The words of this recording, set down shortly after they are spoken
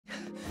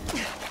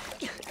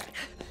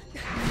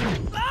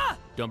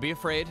Don't be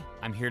afraid.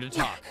 I'm here to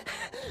talk.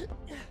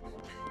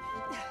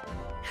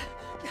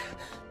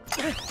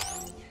 Leave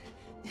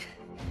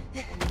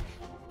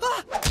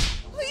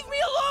me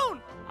alone!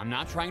 I'm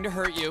not trying to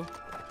hurt you.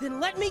 Then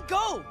let me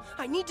go!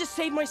 I need to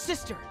save my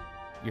sister.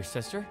 Your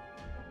sister?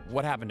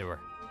 What happened to her?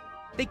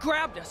 They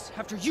grabbed us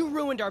after you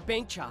ruined our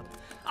bank job.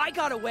 I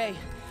got away,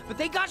 but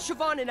they got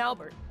Siobhan and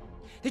Albert.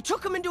 They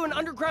took them into an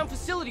underground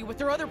facility with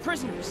their other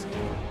prisoners.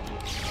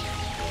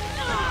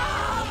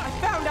 I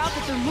found out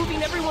that they're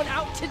moving everyone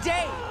out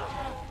today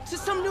to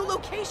some new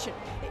location.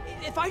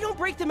 If I don't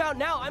break them out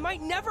now, I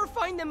might never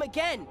find them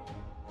again.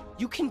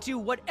 You can do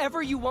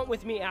whatever you want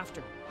with me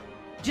after.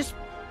 Just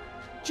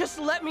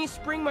let me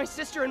spring my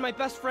sister and my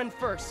best friend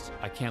first.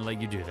 I can't let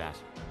you do that.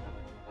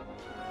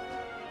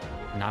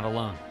 Not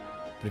alone.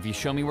 But if you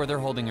show me where they're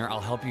holding her, I'll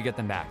help you get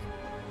them back.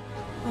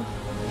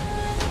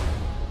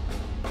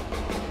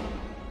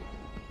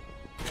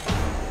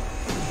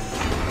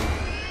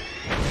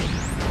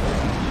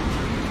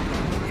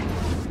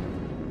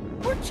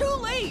 We're too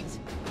late!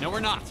 No, we're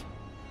not.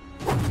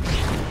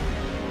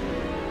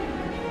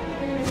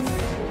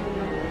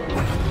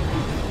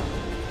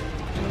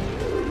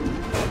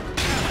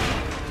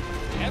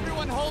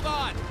 Everyone hold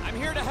on. I'm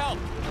here to help.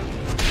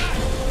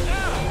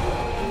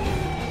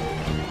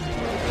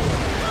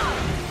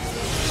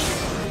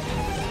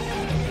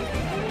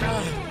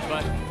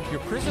 But you're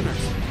prisoners.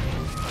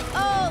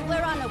 Oh,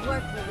 we're on a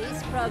work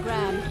release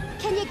program.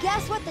 Can you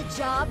guess what the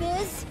job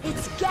is?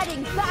 It's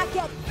getting back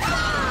at...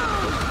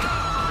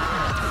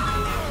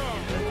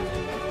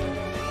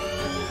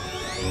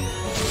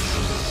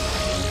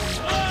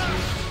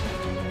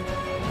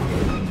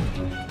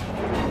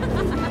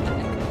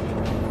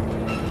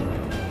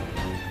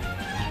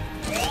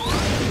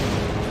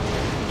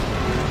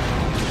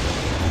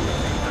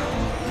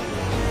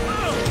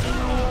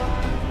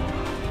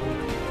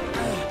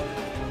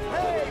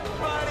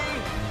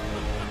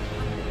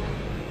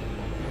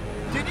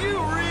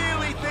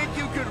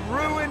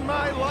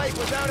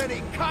 without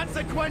any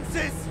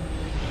consequences?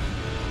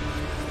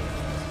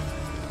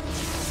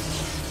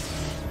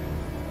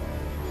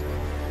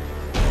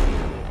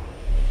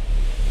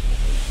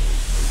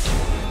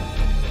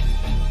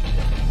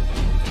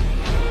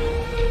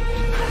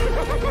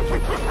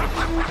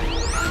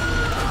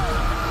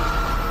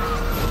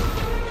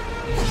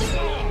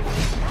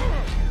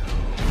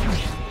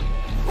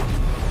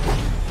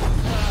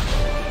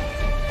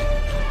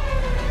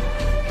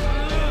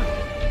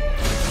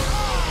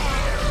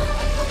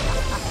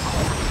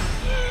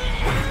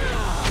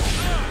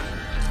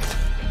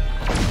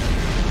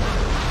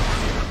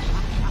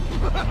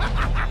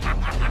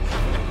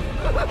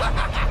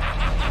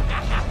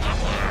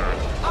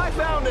 I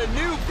found a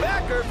new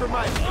backer for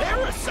my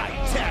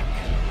parasite tech,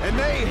 and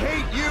they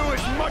hate you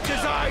as much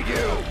as I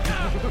do.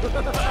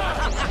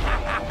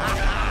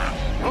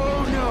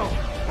 Oh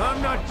no,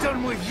 I'm not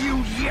done with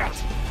you yet.